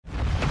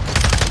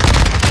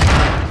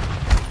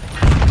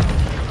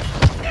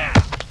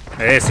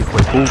Ese hijo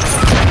de puta.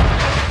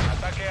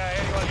 Ataque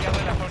aéreo aliado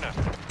en la zona.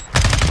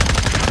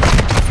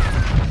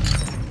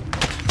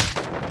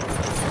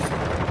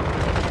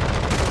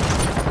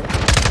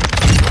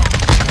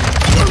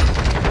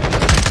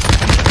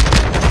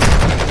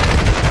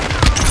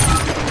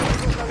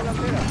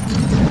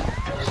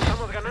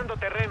 Estamos ganando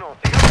terreno.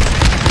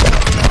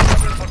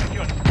 Sigamos en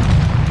posición.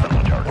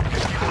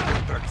 Objetivo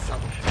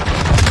neutralizado.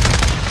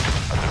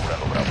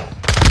 Asegurado, Bravo.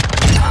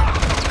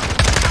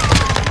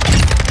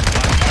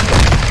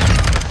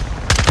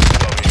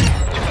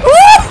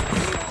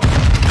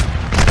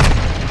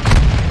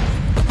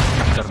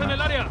 En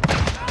el área.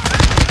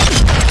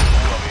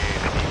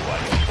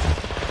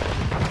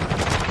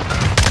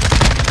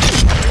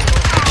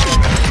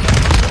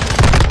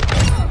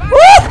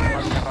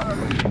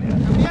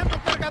 Cambiando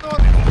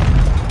cargador.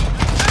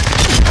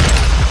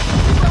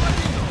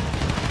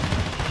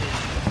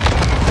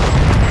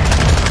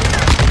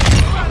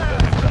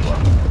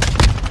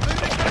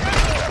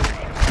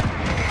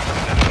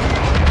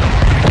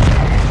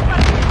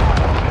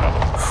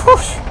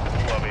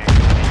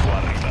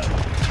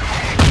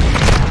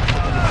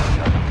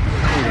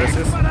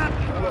 Gracias.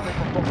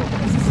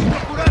 Necesito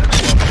curarme.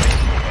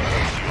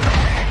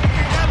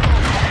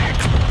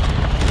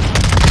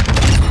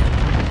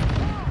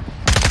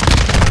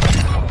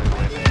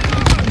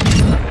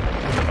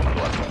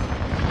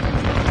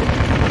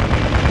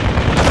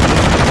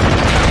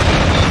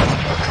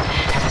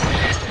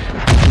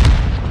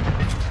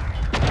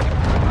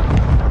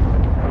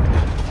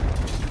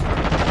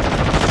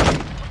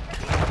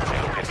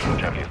 El objetivo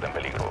Charlie está en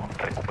peligro.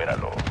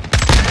 Recupéralo.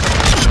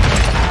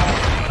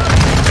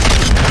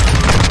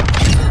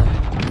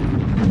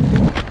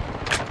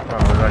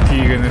 Ahora aquí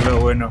viene lo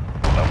bueno.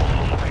 Vamos a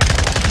los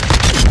objetivos.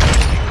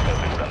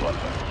 Asegurando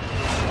Alfa.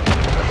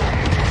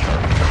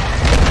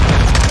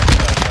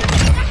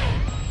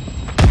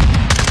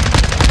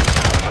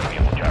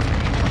 Perdiendo Charlie.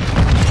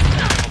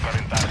 Poca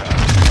ventaja.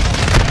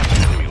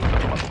 El enemigo está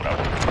tomando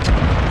Bravo.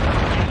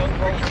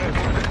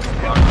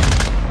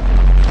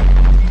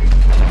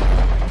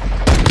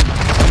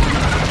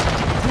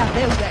 La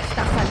deuda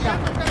está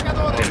saldada.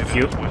 Cargador. Thank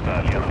you. Respuesta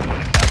aliado.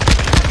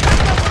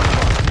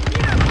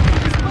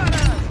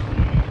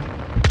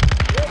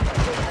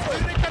 Estoy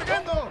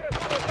recargando.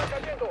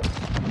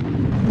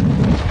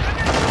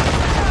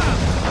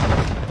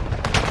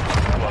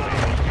 Suave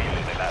hostil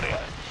en el área.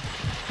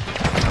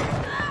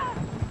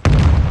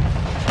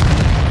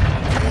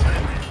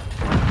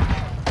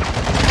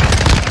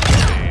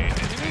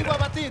 Enemigo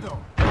abatido.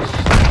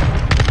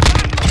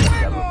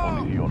 Aliado en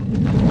posición.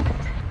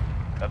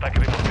 Ataque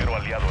de mortero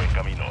aliado en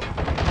camino.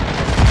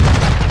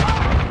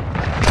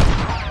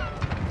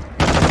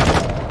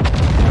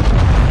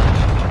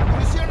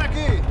 Munición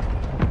aquí.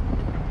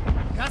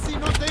 Casi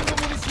no tengo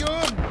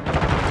munición.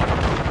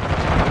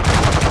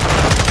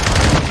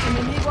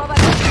 Enemigo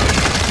abatido.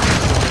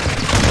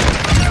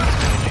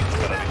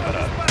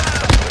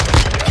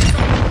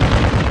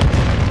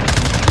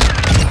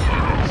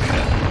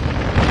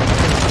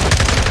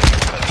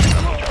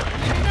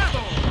 Eliminado.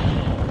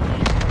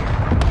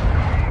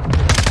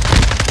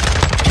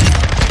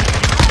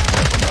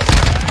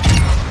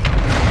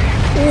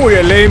 Uy,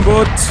 el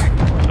aimbot.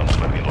 Estamos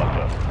perdiendo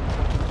Alfa.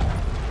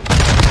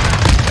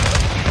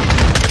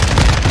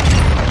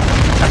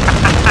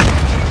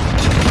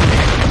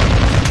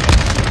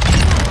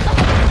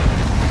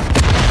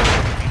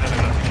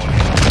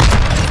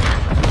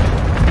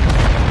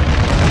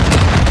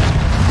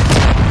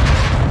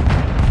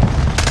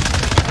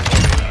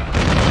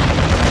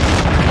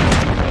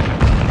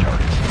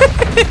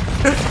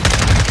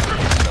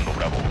 Dando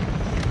Bravo.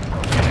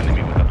 El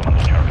enemigo está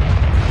tomando Charlie.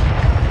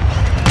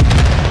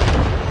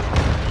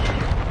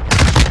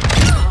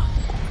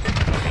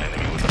 El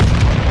enemigo está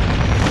tomando Bravo.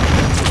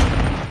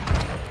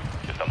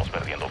 Estamos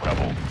perdiendo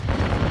Bravo.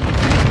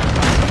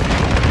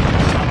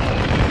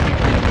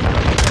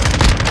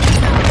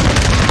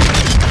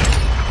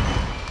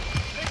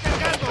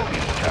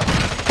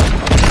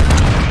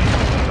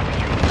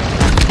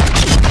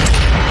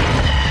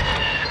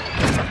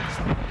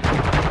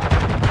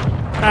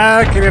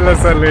 Ah, que la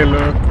sale,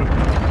 loco.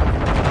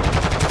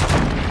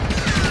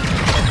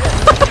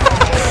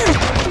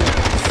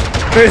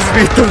 ¿Ves,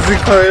 Vitos,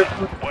 hijo de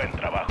puta? Buen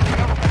trabajo.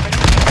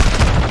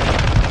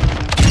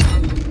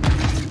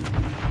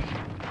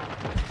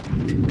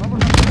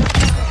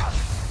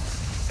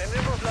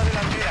 Tenemos la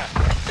delantera.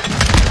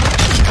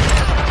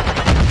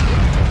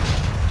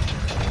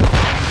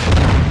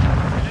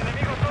 El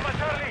enemigo toma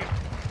Charlie.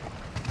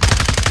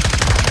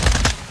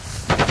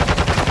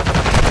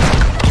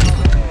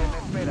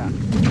 Espera.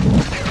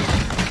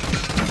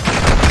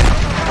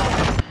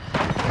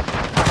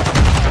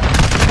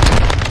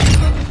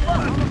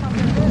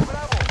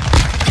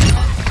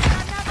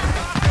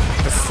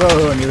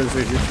 Eso, nivel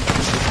 6. El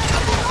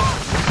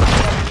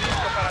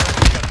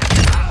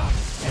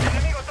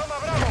enemigo toma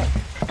Bravo.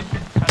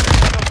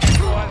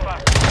 Atacando Alfa.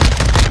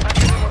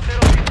 Ataque de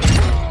mortero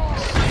listo.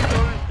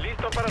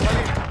 Listo para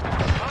salir.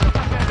 Vamos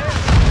a perder.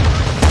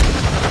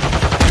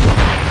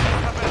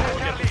 Vamos a perder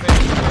Charlie.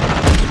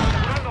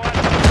 Asegurando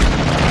Alfa.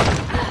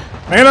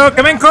 ¡Míralo,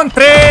 que me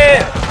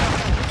encontré!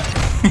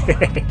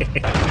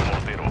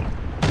 Mortero.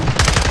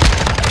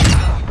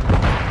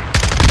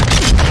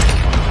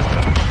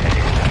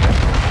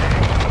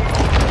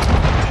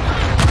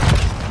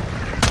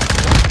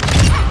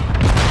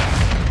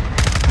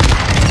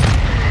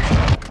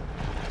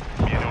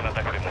 Viene un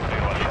ataque de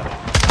mortero aliado.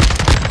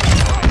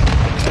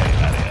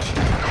 En área.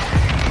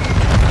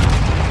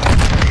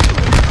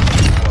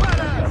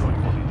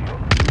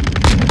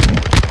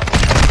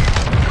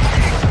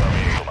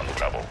 Tomando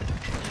Bravo.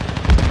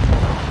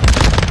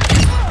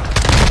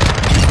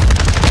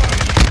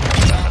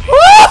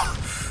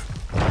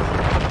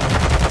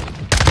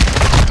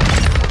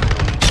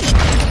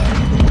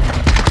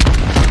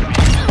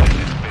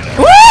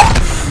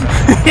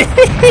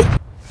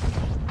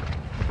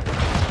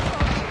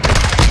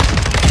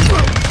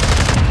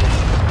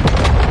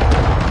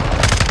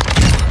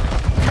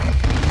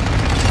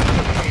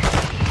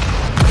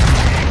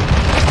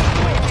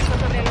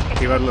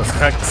 Activar los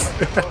hacks.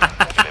 El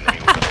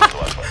enemigo está junto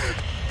a Alfa.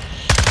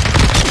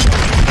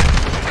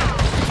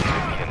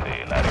 Defiende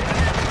el área.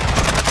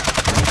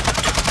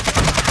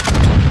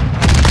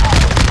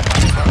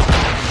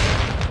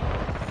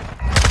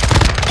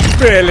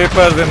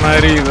 Pelepas de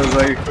maridos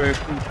ahí, hijo de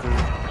puta.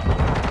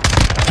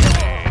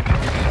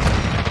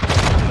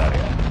 El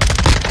área.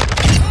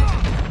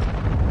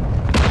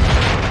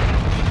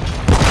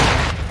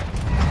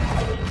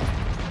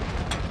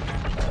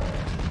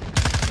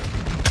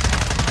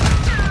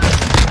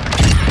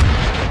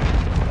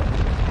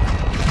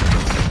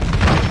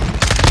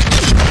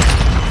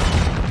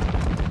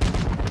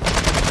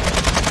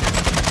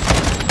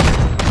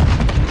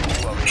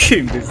 Qué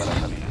imbécil.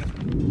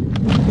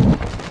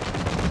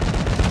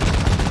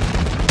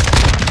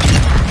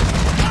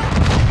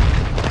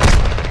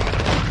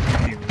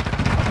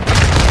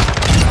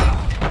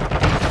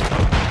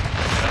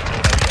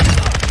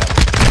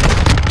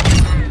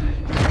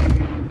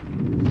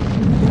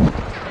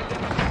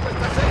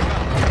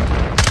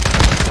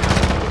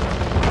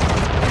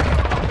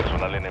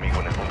 Personal enemigo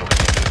en el punto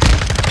caliente.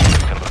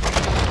 Realizando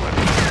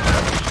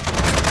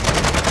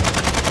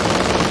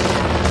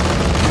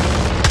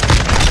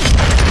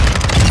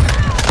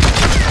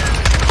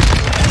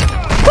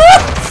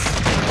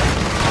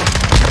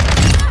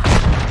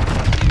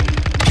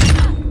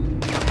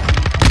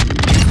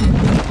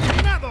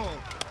 ¡Eliminado!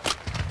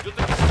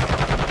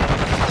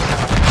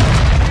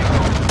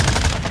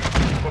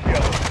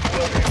 copiado.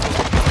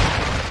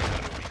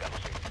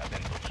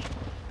 Atentos.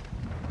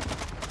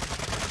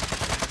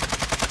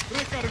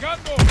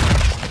 ¡Recargando!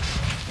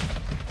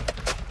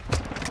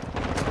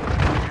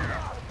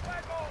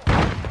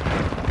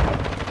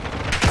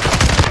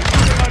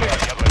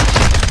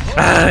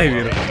 Ay,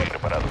 mira.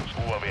 Preparados.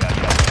 UAV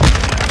aliado.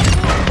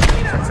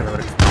 Se lo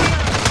veré.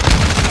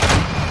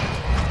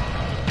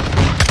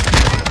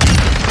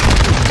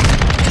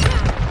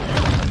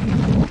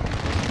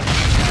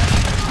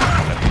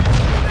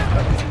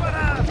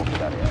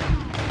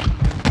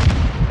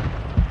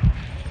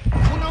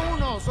 ¡Uno a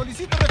uno!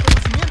 ¡Solicito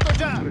reconocimiento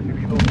ya!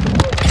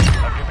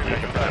 Paquete de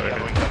ayuda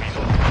aliado en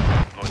camino.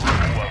 Nuestro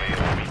UAV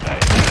orbita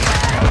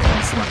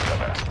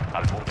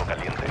al punto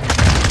caliente.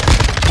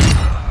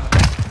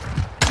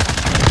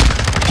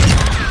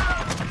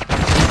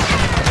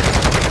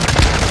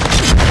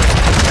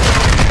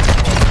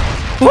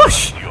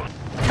 ¡Ush!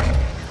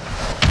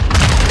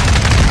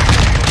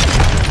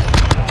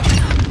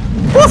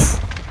 ¡Uf!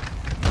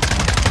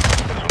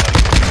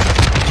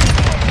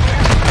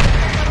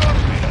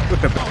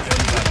 Puta madre.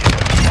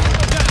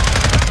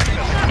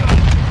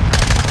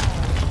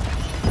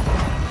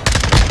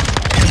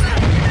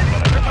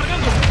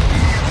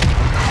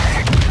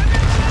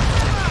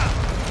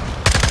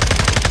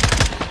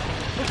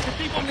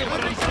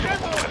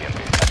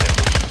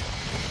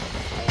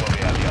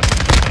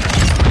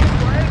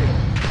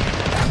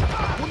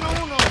 ¡Uno a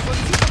uno!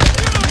 ¡Solicito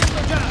reconocimiento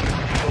ya!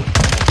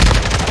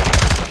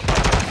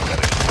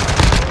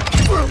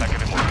 Ataque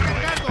de mortero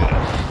en espera.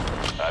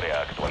 Área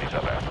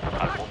actualizada.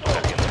 Al punto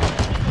caliente.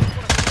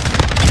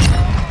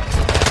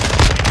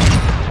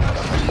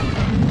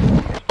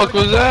 What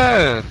was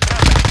that?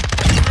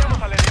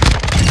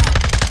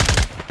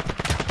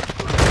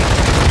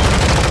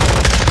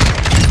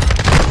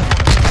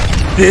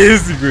 ¿Qué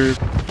es, güey?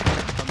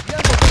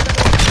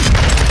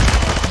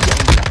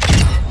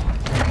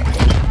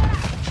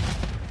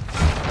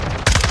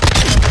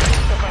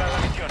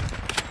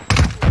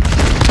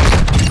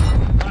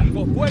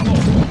 ¡Algo bueno!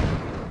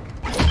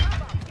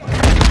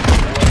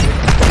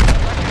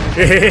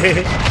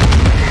 Jejeje.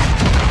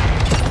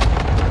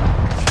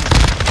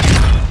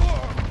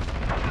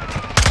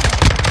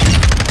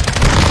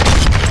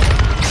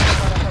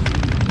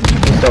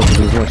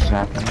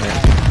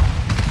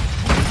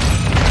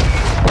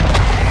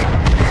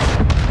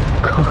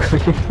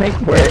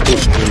 We're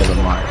 18 of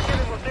them are.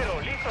 Mortero,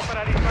 listo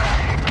para disparar.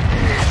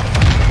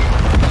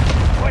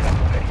 Buena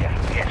puntería.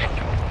 Bien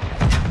hecho.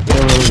 You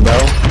don't really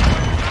know.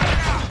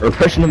 We're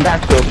pushing him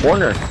back to a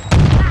corner.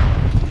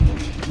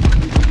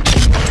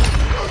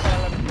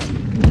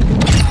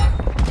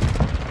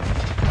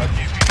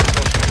 Aquí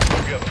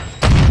copiado.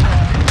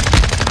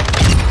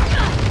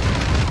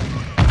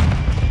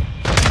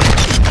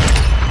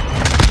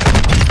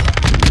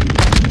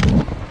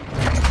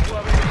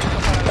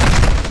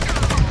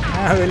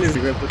 Ah, Delis,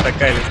 hijo de puta,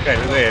 cáeles,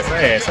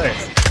 eso es.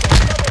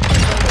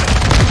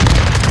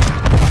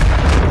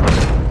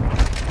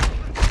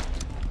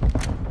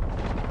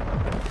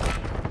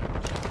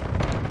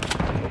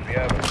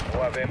 Copiado.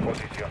 UAV en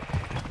posición.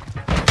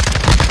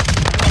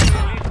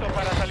 Listo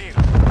para salir.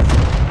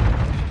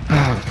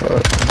 Ah,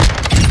 fuck.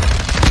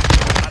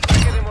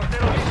 Ataque de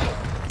mortero listo.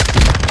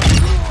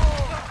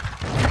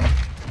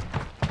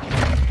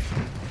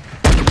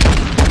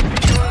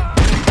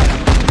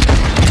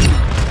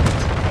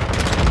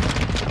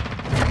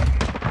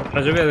 La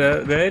lluvia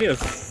de aéreos.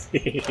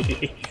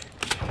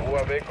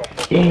 UAV con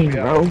poco Dang,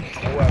 copiado. bro.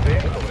 UAV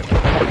sobre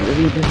That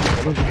really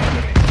didn't look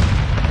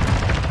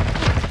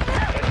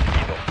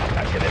Recibido.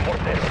 Ataque de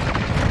mortero.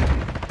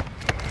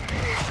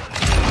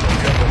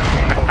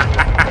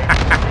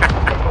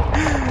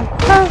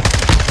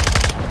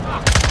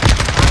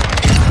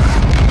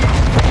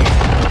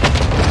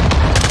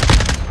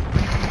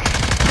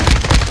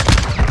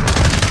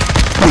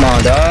 Come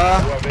on,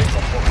 dog. UAV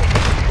con poco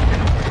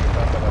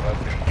regresando a la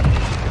base.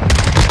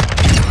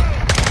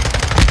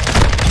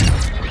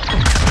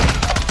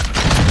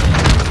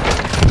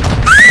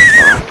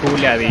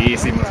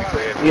 Culeadísimos, hijo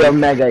de puta. Yo,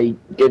 Mega,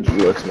 good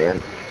looks,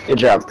 man. Good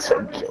job,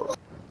 7 kills.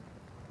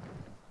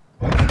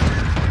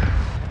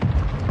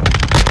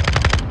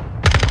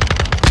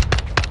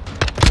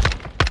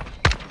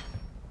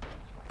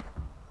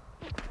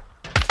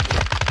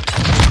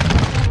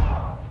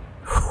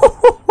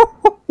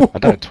 I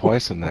died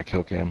twice in that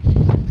kill game.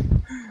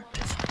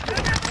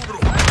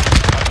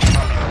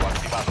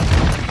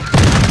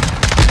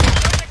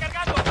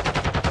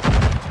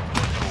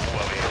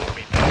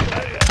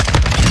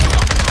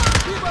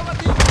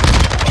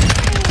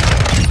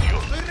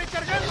 ¡Estoy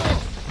recargando!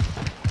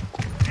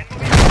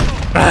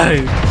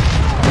 Ay.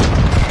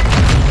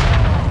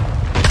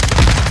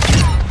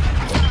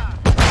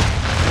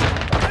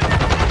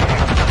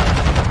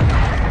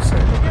 No sé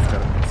cómo estar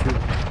vencido.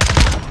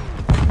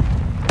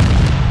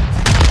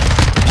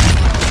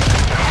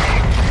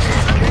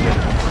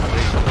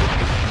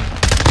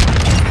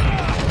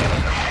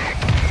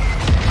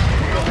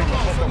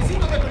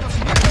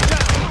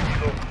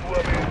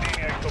 UAV en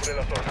línea y sobre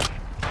la zona.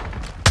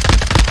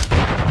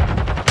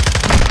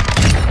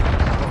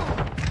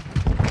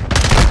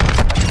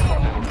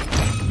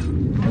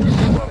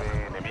 UAV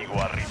enemigo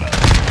arriba.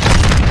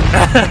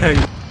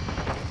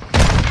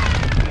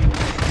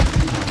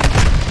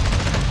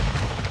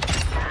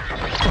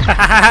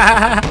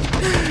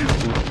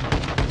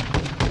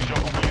 Yo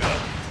comunidad.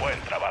 Buen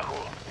trabajo.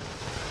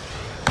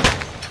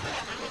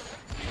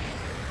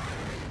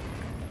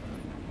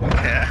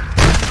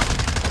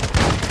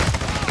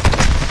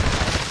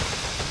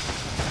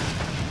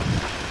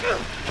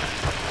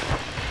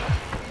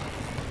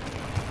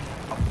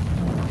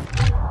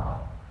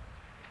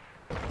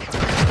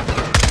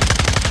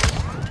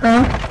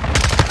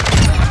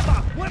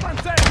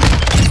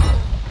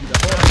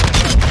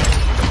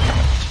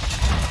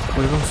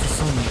 Juegos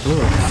son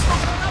duros.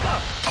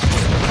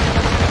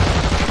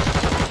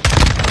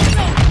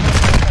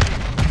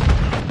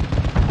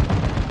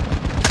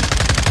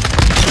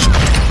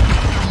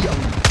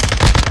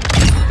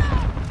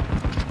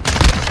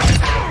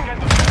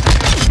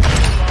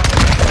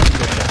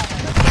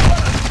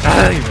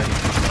 Ay, marica.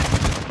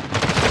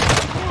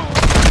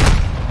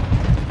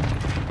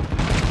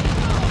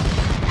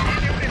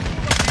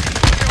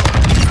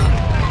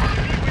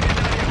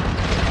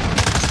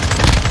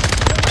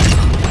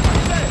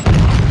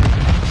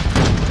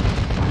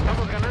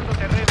 Estamos ganando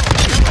terreno.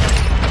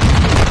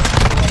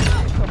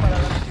 Listo para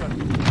la misión.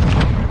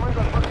 Confirmando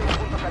al próximo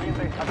punto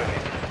caliente.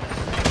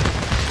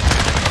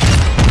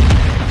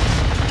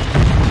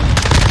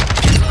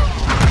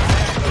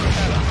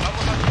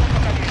 Vamos al punto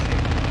caliente.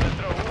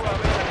 Nuestro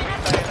UAV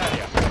alimenta el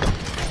área.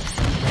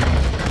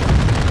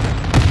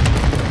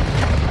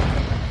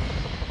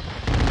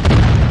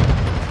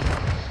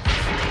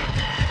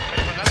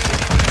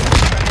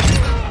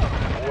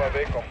 UAV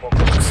con poco.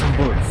 Son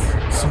bots.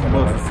 Son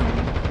bots.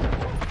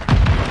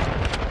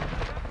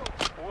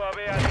 UAV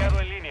aliado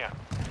en línea.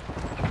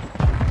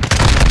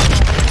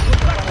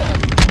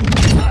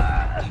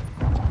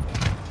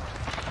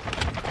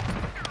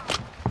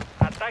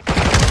 Ataque.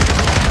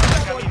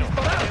 Camino.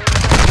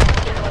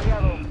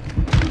 Aliado.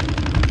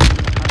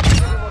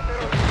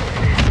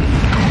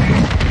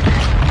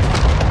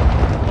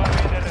 UAV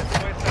de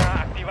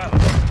respuesta activado.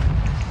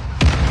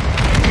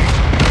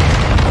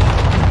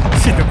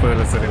 Sí te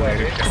puedo hacer el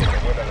aire.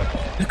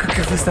 Loco,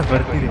 ¿qué fue esta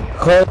partida?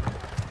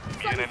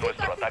 Viene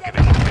nuestro ataque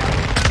de mortero.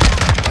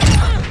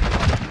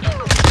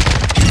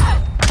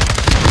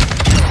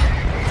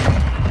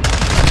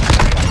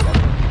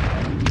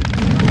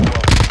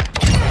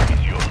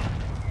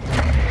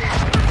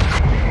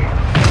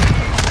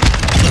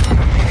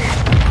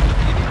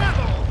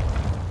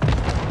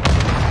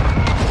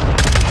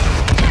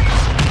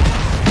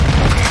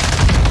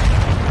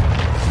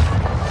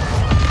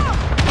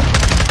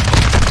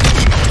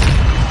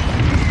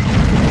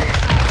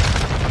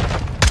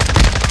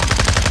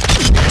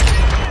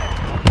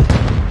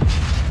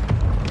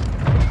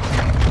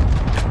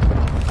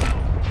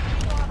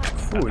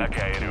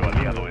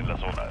 aliado en la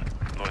zona.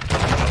 Nuestro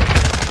jugador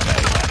está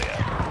en el área.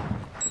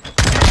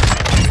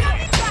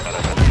 Para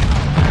salir.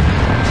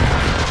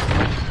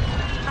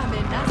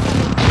 Amenaza.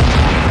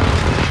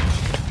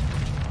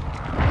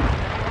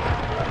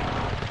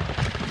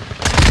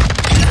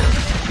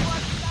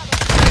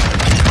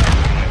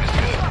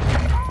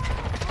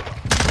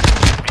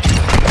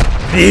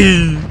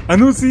 ¡Ey!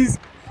 ¡Anusis!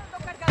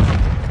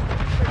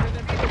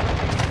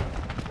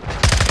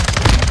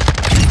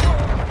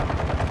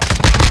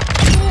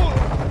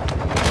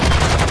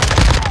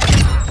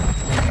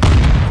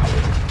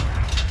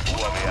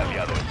 UAV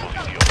aliado en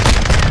posición.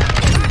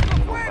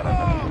 Para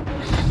salir.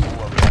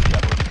 UAV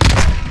aliado.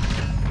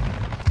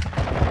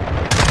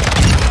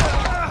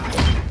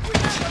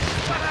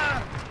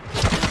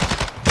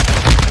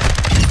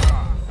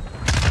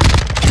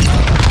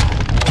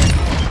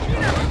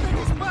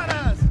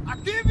 ¡Disparas!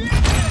 ¡Aquí viene!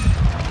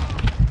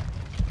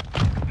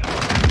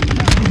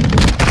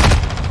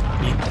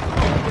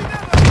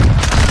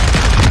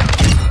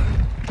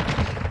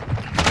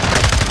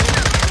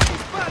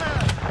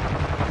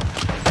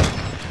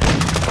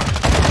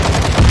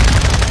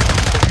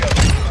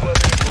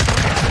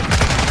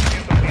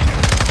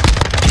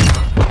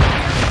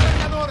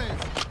 ¡Cargadores!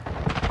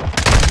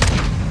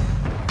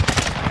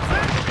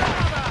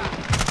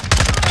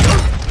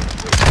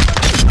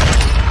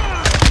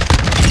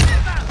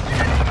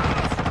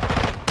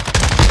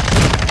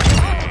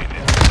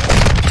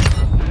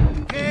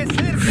 ¡Qué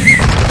cerca!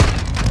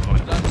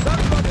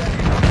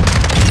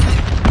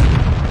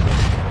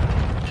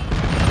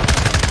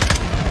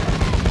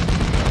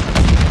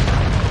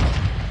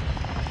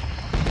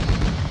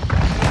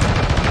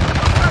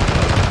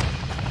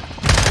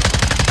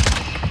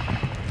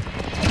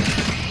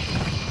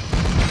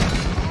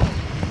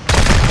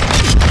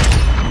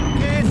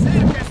 ¡Qué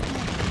cerca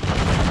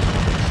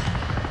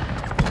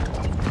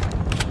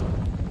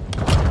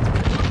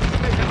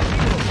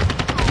estuvo!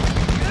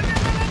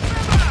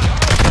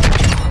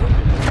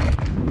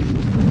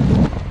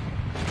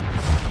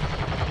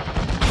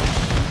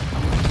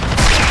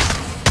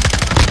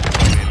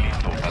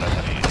 Listo para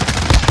salir.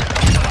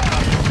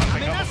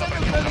 ¡Amenaza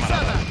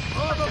neutralizada!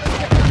 ¡Todo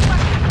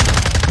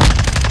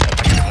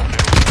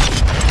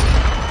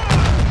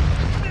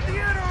 ¡Me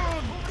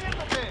dieron!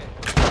 ¡Cubriéndote!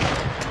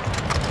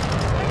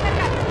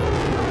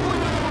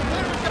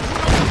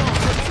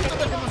 ¡Necesito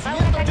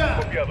reconocimiento ya!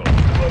 Copiado.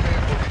 UAV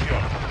en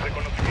posición.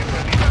 Reconocimiento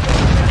en línea.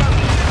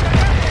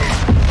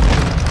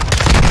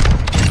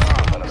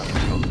 Para la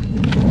misión.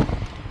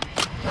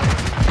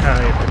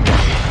 Ay,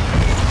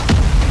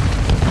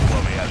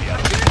 UAV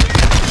aliado.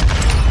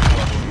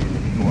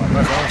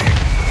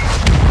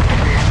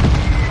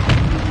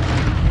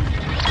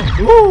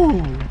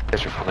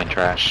 Guys are fucking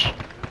trash.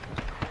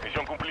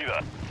 Misión cumplida.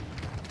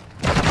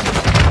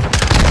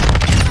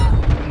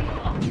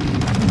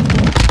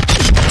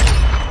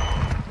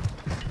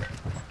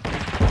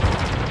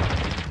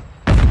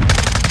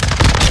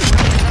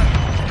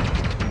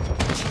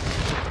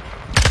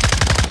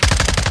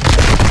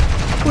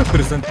 uy,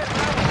 pero están...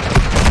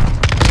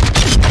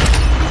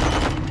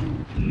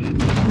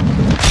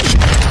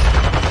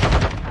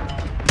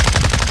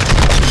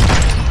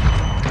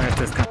 Ah,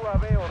 este es...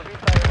 UAV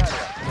orbita el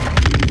área.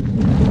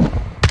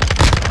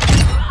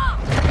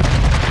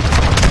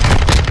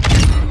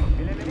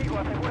 El enemigo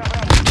asegura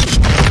Bravo.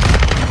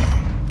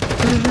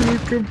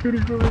 Campeón,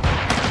 hijo de...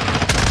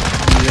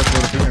 Y ya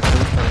por fin me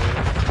gusta,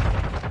 güey.